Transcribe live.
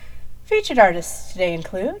Featured artists today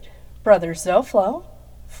include Brothers Zoflo,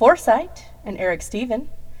 Foresight, and Erik Stephen.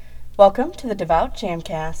 Welcome to the Devout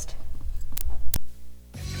Jamcast.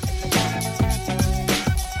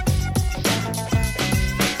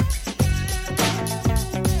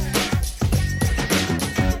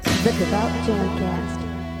 The Devout Jamcast.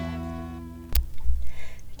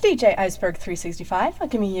 DJ Iceberg 365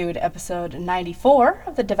 welcoming you to episode 94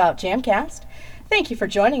 of the Devout Jamcast. Thank you for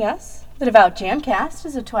joining us. The Devout Jamcast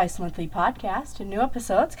is a twice-monthly podcast, and new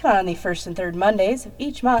episodes come out on the first and third Mondays of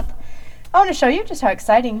each month. I want to show you just how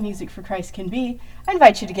exciting Music for Christ can be. I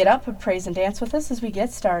invite you to get up and praise and dance with us as we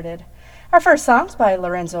get started. Our first song is by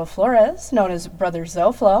Lorenzo Flores, known as Brothers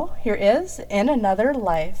Zoflo. Here is In Another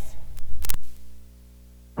Life.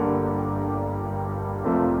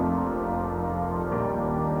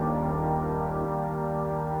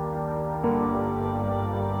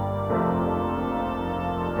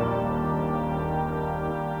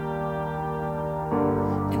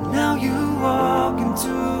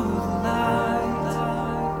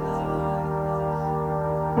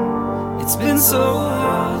 It's been so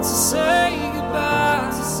hard to say goodbye.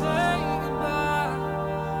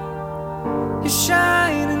 You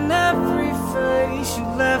shine in every face you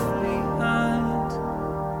left behind,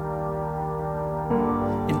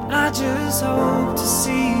 and I just hope to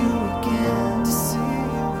see you again,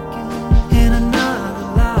 in another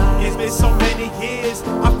life. It's been so many years,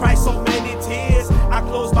 I've cried so many tears. I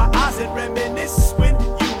close my eyes and reminisce when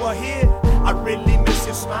you were here. I really miss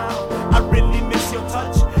your smile, I really miss your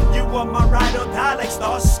touch. You were my ride or die like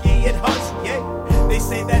Starsky and Hutch, yeah. They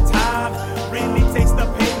say that time really takes the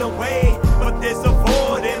pain away, but there's a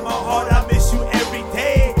void in my heart, I miss you every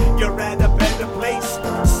day. You're at a better place,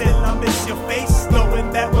 still I miss your face.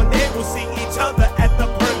 Knowing that one day we'll see each other at the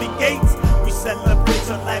pearly gates. We celebrate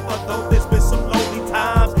your life, although there's been some lonely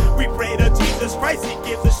times. We pray to Jesus Christ, He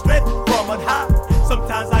gives us strength from on high.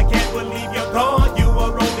 Sometimes I can't believe you're gone. You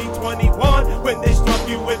were only 21 when they struck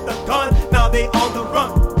you with a gun. Now they on the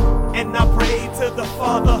run. And I pray to the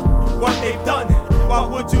Father what they've done. Why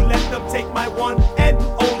would you let them take my one and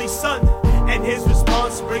only son? And His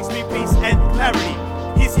response brings me peace and clarity.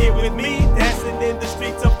 He's here with me, dancing in the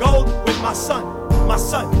streets of gold with my son, my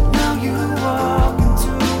son. Now you walk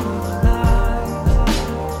into the light.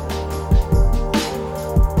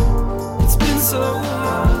 It's been so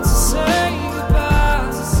hard to say goodbye.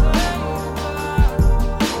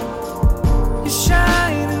 You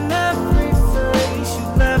shine in every face you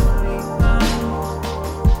left behind,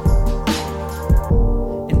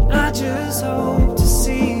 and I just hope to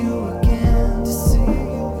see you again,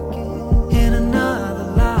 in another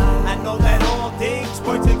life. I know that all things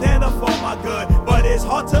work together for my good, but it's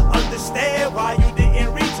hard to understand why you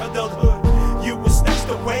didn't reach adulthood. You were snatched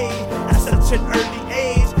away at such an early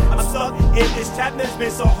age. I'm stuck in this chapter, it's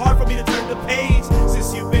been so hard for me to turn the page.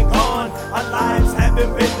 Since you've been gone, our lives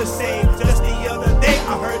haven't been the same. Just the other day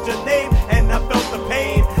I heard your name and I felt the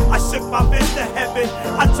pain. I shook my fist to heaven,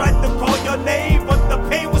 I tried to call your name, but the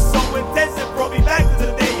pain was so intense it brought me back to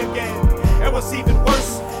the day again. And what's even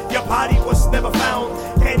worse, your body was never found.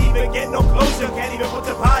 Can't even get no closure, can't even put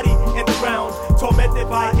the body in the ground. Tormented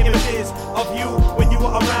by images of you when you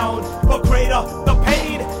were around. But greater the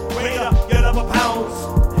pain, greater your love abounds.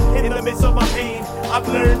 In the midst of my pain, I've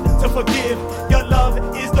learned to forgive. Your love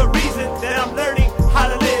is the reason that I'm learning how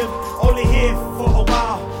to live. Only here for a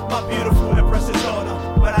while, my beautiful and precious daughter.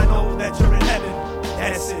 But I know that you're in heaven,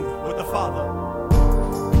 dancing with the Father.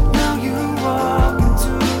 Now you walk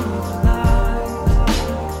into the light.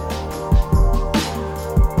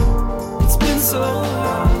 It's been so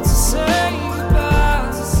hard to say goodbye.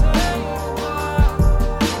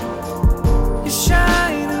 You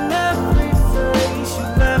shine in every face you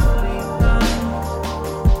left behind,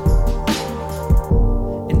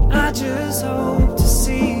 and I just hope to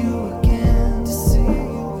see you again,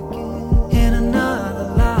 in another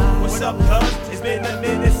life. What's up, cuz? It's been a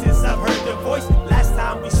minute since I've heard your voice. Last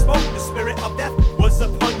time we spoke, the spirit of death was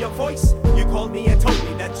upon your voice. You called me and told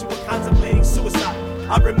me that you were contemplating suicide.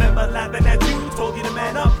 I remember laughing at you, told you to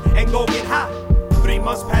man up and go get high. 3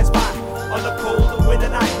 months passed by on a cold winter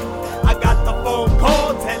night. I got the phone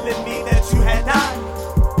call telling me that you had died.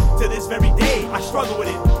 To this very day, I struggle with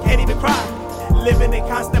it, can't even cry. Living in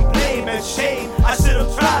constant blame and shame, I should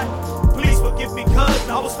have tried. Please forgive me, cuz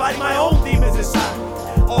I was fighting my own demons inside.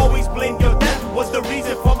 Always blamed your death was the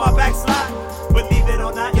reason for my backslide. Believe it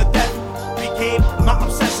or not, your death became my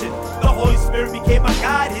obsession. The Holy Spirit became my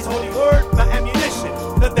guide, His holy word, my ammunition.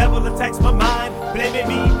 The devil attacks my mind, blaming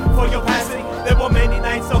me for your passing. There were many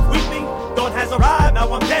nights of weeping, dawn has arrived,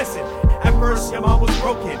 now I'm dancing. At first your mind was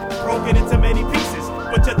broken into many pieces,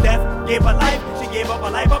 but your death gave her life, she gave up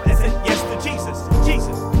her life up and said yes to Jesus.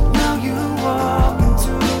 Jesus. Now you walk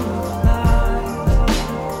into the light.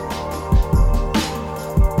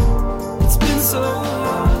 It's been so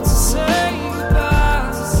hard to say goodbye.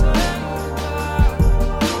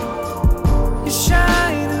 You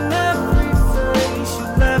shine in every face you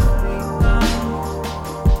left behind,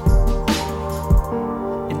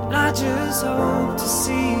 and I just hope to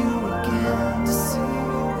see you again,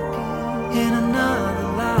 in another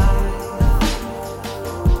life.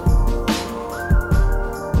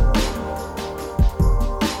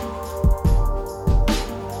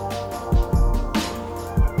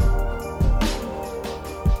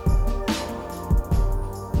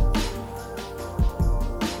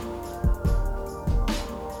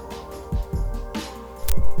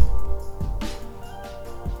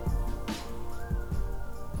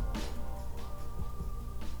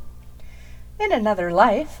 In Another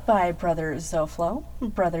Life by Brother Zoflo.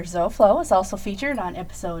 Brother Zoflo is also featured on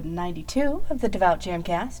episode 92 of the Devout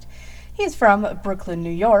Jamcast. He is from Brooklyn,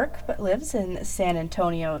 New York, but lives in San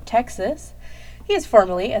Antonio, Texas. He is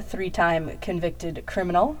formerly a 3-time convicted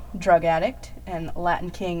criminal, drug addict, and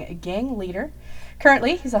Latin King gang leader.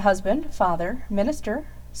 Currently, he's a husband, father, minister,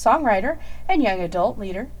 songwriter, and young adult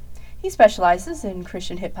leader. He specializes in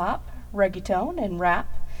Christian hip-hop, reggaeton, and rap.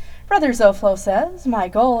 Brother Zoflo says, "My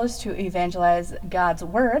goal is to evangelize God's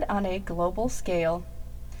Word on a global scale."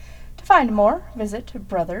 To find more, visit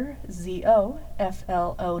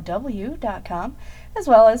brotherzoflow.com, as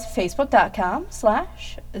well as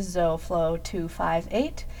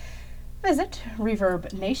facebook.com/Zoflo258. Visit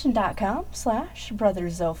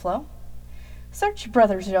reverbnation.com/brotherzoflo. Search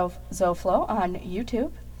Brother Zoflo on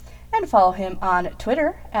YouTube, and follow him on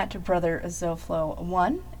Twitter at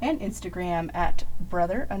BrotherZoflo1 and Instagram at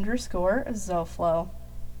Brother_Zoflo.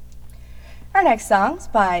 Our next song's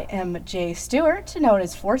by M.J. Stewart, known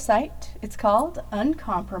as Foresight. It's called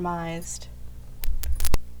Uncompromised.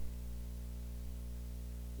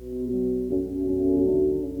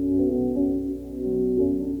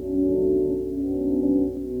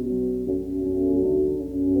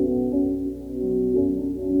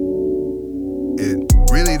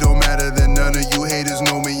 Really don't matter that none of you haters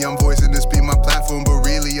know me. I'm voicing this be my platform, but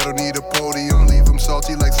really I don't need a podium. Leave them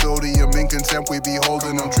salty like sodium. In contempt we be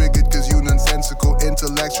holding them. Triggered cause you nonsensical,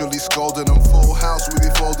 intellectually scolding them. Full house we be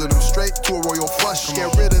folding them straight to a royal flush.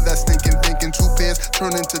 Get rid of that stinking thinking. 2 pairs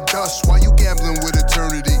turn into dust. Why you gambling with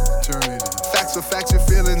eternity? Facts are facts, your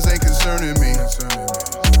feelings ain't concerning me.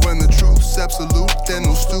 When the truth's absolute, then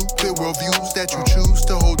no stupid worldviews that you choose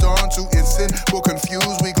to hold on to in sin will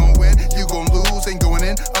confuse. We gon' win, you gon' lose. Ain't going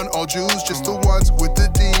in on all Jews, just the ones with the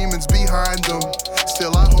demons behind them.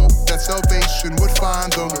 Still I hope that salvation would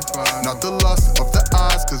find them, not the lust of the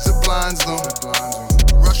eyes cause it blinds them.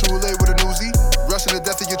 Russian roulette with a newsie, rushing the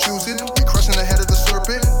death of your choosing. We crushing the head of the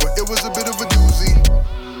serpent, but it was a bit of a doozy.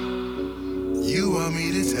 You want me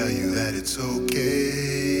to tell you that it's okay?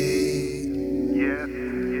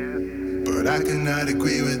 But I cannot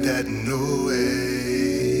agree with that, no way.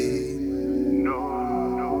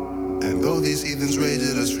 And though these heathens rage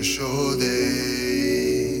at us for sure,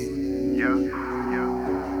 they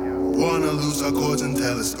wanna lose our chords and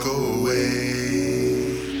tell us go away.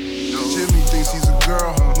 Jimmy thinks he's a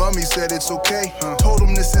girl, mommy said it's okay. Told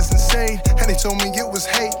him this is insane, and they told me it was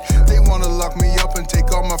hate. They wanna lock me up and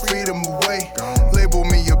take all my freedom away. Label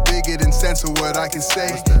me a bigot and censor what I can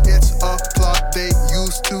say. It's a plot they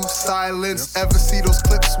used to silence. Ever see those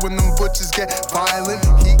clips when them butchers get violent?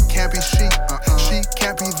 He can't be she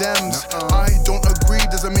can't be thems. I don't agree,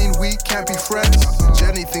 doesn't mean we can't be friends.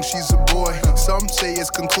 Jenny thinks she's a boy, some say it's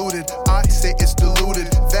concluded. I say it's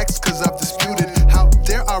diluted, vexed cause I've disputed. How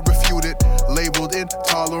dare I refute it? Labeled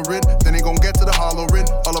intolerant, then they gon' get to the hollering.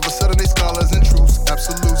 All of a sudden they scholars and truths,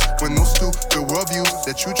 absolutes. When those stupid worldviews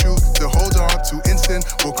that you choose to hold on to in sin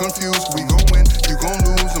will confuse. We gon' win, you gon'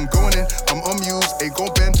 lose. I'm going in, I'm amused. Ain't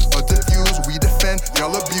gon' bend or diffuse. We defend,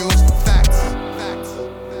 y'all abuse. Facts.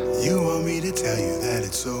 You want me to tell you that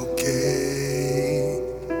it's okay?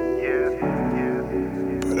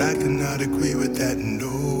 But I cannot agree with that,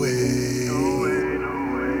 no way.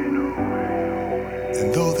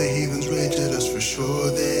 And though the heathens rage at us for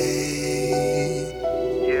sure, they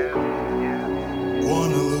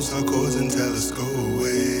wanna lose our cause and tell us go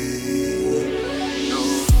away.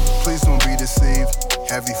 Please don't be deceived,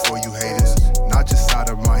 heavy for you haters. Not just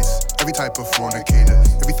sodomites, every type of fornicator.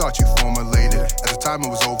 Every thought you formulated, at the time it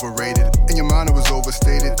was overrated. In your mind it was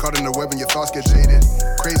overstated, caught in the web and your thoughts get jaded.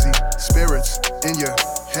 Crazy spirits in your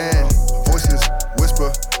head, voices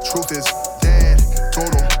whisper, truth is dead.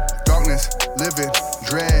 Total darkness, living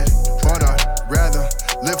dread. But I'd rather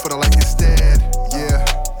live for the light instead, yeah.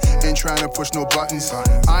 Ain't trying trying to push no buttons.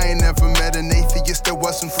 I ain't never met an atheist that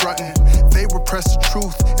wasn't frontin'. They repress the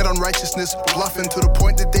truth and unrighteousness, bluffing to the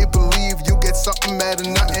point that they believe you get something mad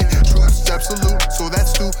and nothing. Truth's absolute, so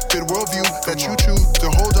that stupid worldview that you choose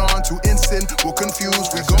to hold on to in sin will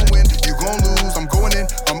confuse. We gon' win, you gon' lose. I'm going in,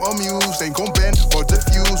 I'm amused. Ain't gon' bend or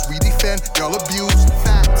diffuse. We defend, y'all abuse.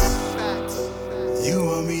 Facts. You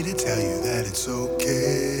want me to tell you that it's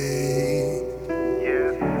okay?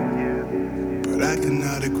 But I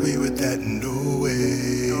cannot agree with that, no way.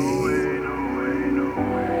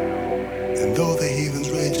 And though the heathens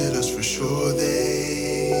rage at us for sure,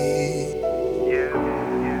 they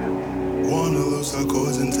wanna lose our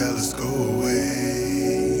cause and tell us go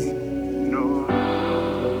away.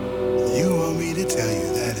 You want me to tell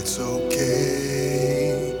you that it's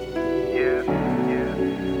okay?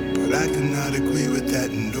 But I cannot agree with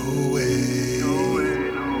that, no way.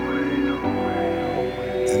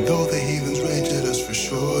 And though the heathens rage at us for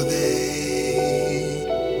sure, they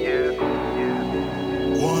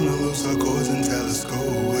wanna lose our cause and tell us go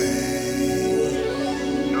away.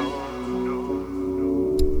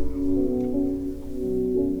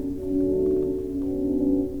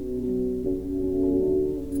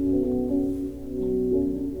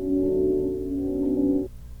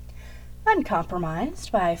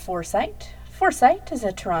 Uncompromised by Foresight. Foresight is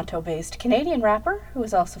a Toronto-based Canadian rapper who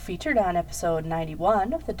was also featured on episode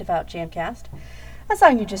 91 of the Devout Jamcast. The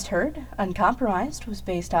song you just heard, Uncompromised, was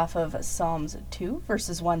based off of Psalms 2,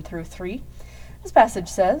 verses 1 through 3. This passage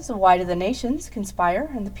says, "Why do the nations conspire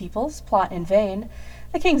and the peoples plot in vain?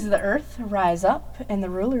 The kings of the earth rise up, and the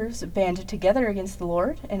rulers band together against the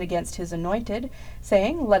Lord and against his anointed,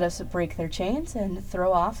 saying, Let us break their chains and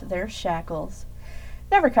throw off their shackles."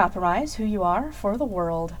 Never compromise who you are for the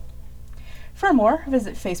world. For more,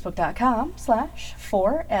 visit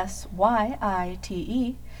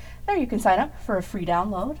facebook.com/4SYITE. There you can sign up for a free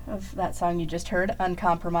download of that song you just heard,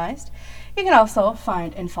 Uncompromised. You can also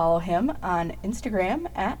find and follow him on Instagram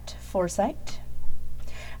at Foresight.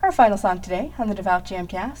 Our final song today on the Devout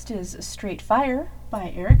Jamcast is Straight Fire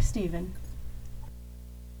by Erik Stephen.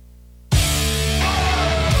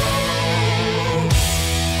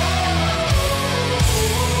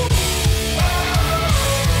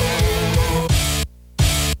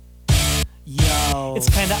 It's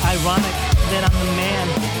kinda ironic that I'm the man.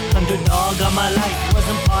 Underdog all my life,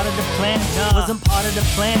 wasn't part of the plan. Wasn't part of the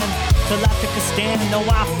plan till I took a stand. No,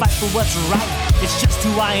 I fight for what's right, it's just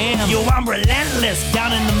who I am. Yo, I'm relentless,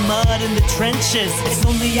 down in the mud, in the trenches. It's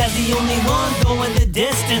only as the only one going the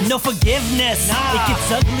distance. No forgiveness, it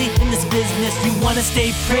gets ugly in this business. You wanna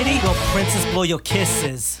stay pretty? Well, princess, blow your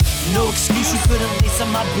kisses. No excuse, you couldn't lace up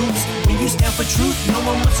my boots. When you stand for truth, no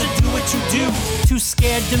one wants to do what you do. Too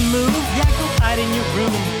scared to move? Yeah, go hide in your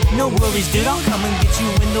room. No worries, dude, I'll come and get you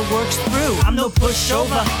when the work's through. I'm no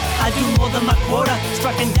pushover, I do more than my quota.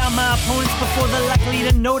 Striking down my opponents before they're likely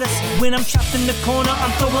to notice. When I'm trapped in the corner,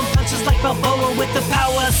 I'm throwing punches like Balboa. With the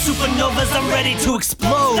power of supernovas, I'm ready to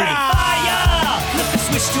explode. Fire! Flip the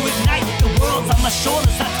switch to ignite. The world's on my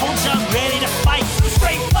shoulders, I told you I'm ready to fight.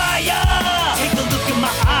 Straight fire! Take a look in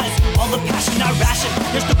my eyes, all the passion I ration.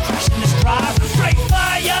 There's no crash in this drive. Straight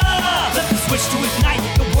fire! Flip the switch to ignite.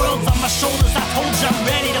 The world's on my shoulders, I told you I'm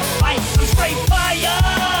ready to fight. I'm straight fire!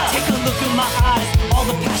 Take a look in my eyes, all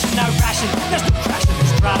the passion I ration. There's no crash in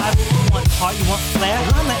this drive. You want heart, you want flair?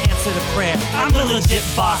 Well, I'm the answer to prayer. I'm the legit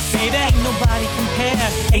boss, baby. Ain't nobody compare.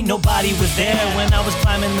 Ain't nobody was there when I was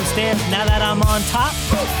climbing them stairs. Now that I'm on top,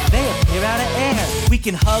 they appear out of air. We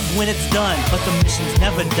can hug when it's done, but the mission's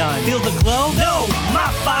never done. Feel the glow? No,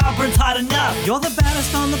 my fire burns hot enough. You're the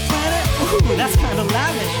baddest on the planet? Ooh, that's kinda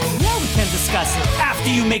lavish. Yeah, we can discuss it. After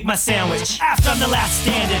you make my sandwich, after I'm the last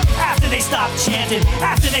standing, after they stop chanting,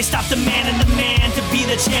 after they stop demanding the man to be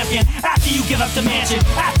the champion, after you give up the mansion,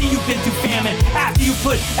 after you've been through famine, after you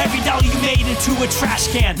put every dollar you made into a trash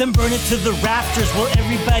can, then burn it to the rafters while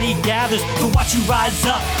everybody gathers to watch you rise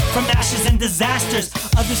up from ashes and disasters.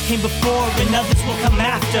 Others came before and others will come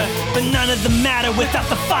after, but none of them matter without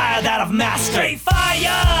the fire that I've mastered. Straight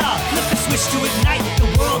fire! Flip the switch to ignite. The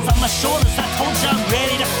world's on my shoulders, I told you I'm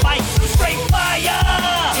ready to fight. Straight fire!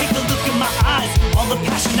 Take a look in my eyes, all the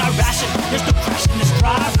passion I ration. There's no crash in this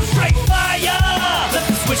drive. Straight fire! Flip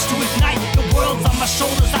the switch to ignite. The world's on my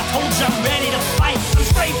shoulders, I told you I'm ready to fight. I'm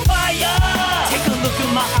straight fire! Take a look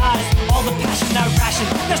in my eyes, all the passion I ration.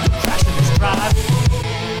 There's no crash in this drive.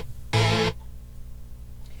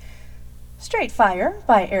 Straight Fire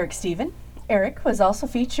by Erik Stephen. Erik was also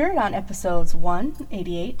featured on episodes 1,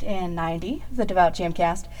 88, and 90 of the Devout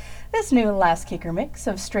Jamcast. This new Last Kicker mix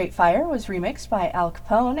of Straight Fire was remixed by Al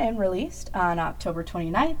Capone and released on October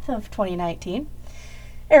 29th of 2019.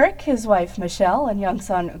 Erik, his wife Michelle, and young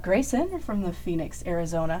son Grayson are from the Phoenix,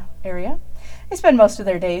 Arizona area. They spend most of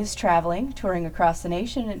their days traveling, touring across the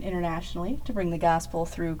nation and internationally to bring the gospel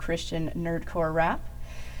through Christian nerdcore rap.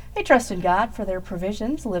 They trust in God for their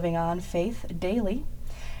provisions, living on faith daily.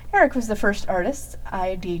 Erik was the first artist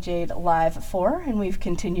I DJ'd live for, and we've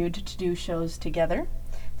continued to do shows together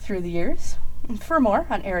through the years. For more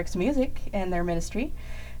on Erik's music and their ministry,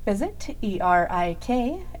 visit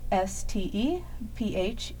erikstephen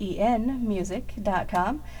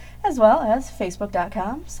music.com, as well as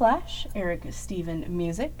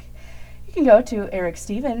facebook.com/erikstephenmusic. You can go to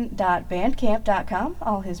erikstephen.bandcamp.com.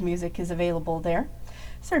 All his music is available there.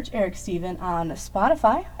 Search Erik Stephen on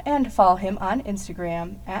Spotify and follow him on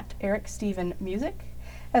Instagram at erikstephenmusic,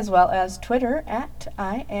 as well as Twitter at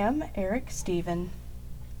 @IamErikStephen.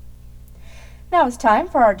 Now it's time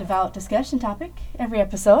for our Devout discussion topic. Every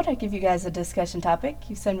episode, I give you guys a discussion topic.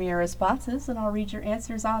 You send me your responses, and I'll read your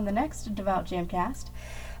answers on the next Devout Jamcast.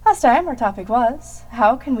 Last time, our topic was,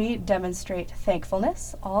 how can we demonstrate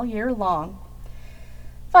thankfulness all year long?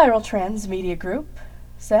 Viral Trends Media Group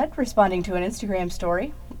said, responding to an Instagram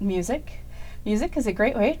story, music is a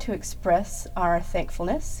great way to express our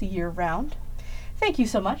thankfulness year-round. Thank you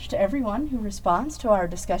so much to everyone who responds to our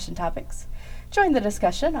discussion topics. Join the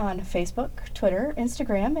discussion on Facebook, Twitter,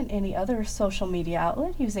 Instagram, and any other social media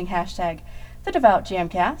outlet using hashtag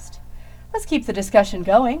 #TheDevoutJamcast. Let's keep the discussion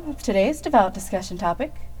going with today's Devout discussion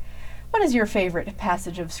topic. What is your favorite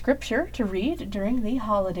passage of Scripture to read during the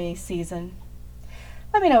holiday season?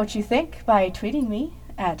 Let me know what you think by tweeting me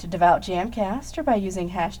at @DevoutJamcast or by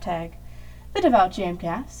using hashtag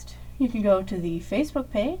 #TheDevoutJamcast. You can go to the Facebook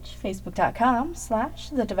page,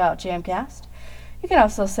 facebook.com/TheDevoutJamcast. You can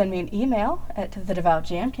also send me an email at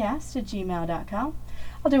thedevoutjamcast@gmail.com.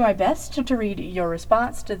 I'll do my best to read your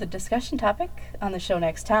response to the discussion topic on the show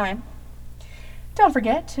next time. Don't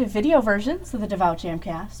forget, video versions of the Devout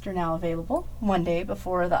Jamcast are now available one day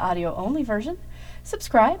before the audio-only version.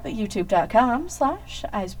 Subscribe at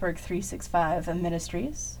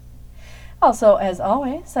youtube.com/iceberg365ministries. Also, as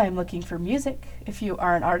always, I am looking for music. If you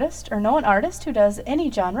are an artist or know an artist who does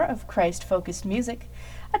any genre of Christ-focused music,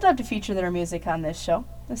 I'd love to feature their music on this show.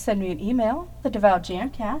 Send me an email,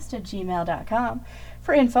 thedevoutjamcast@gmail.com,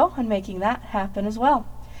 for info on making that happen as well.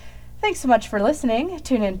 Thanks so much for listening.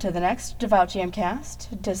 Tune in to the next Devout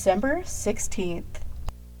Jamcast, December 16th.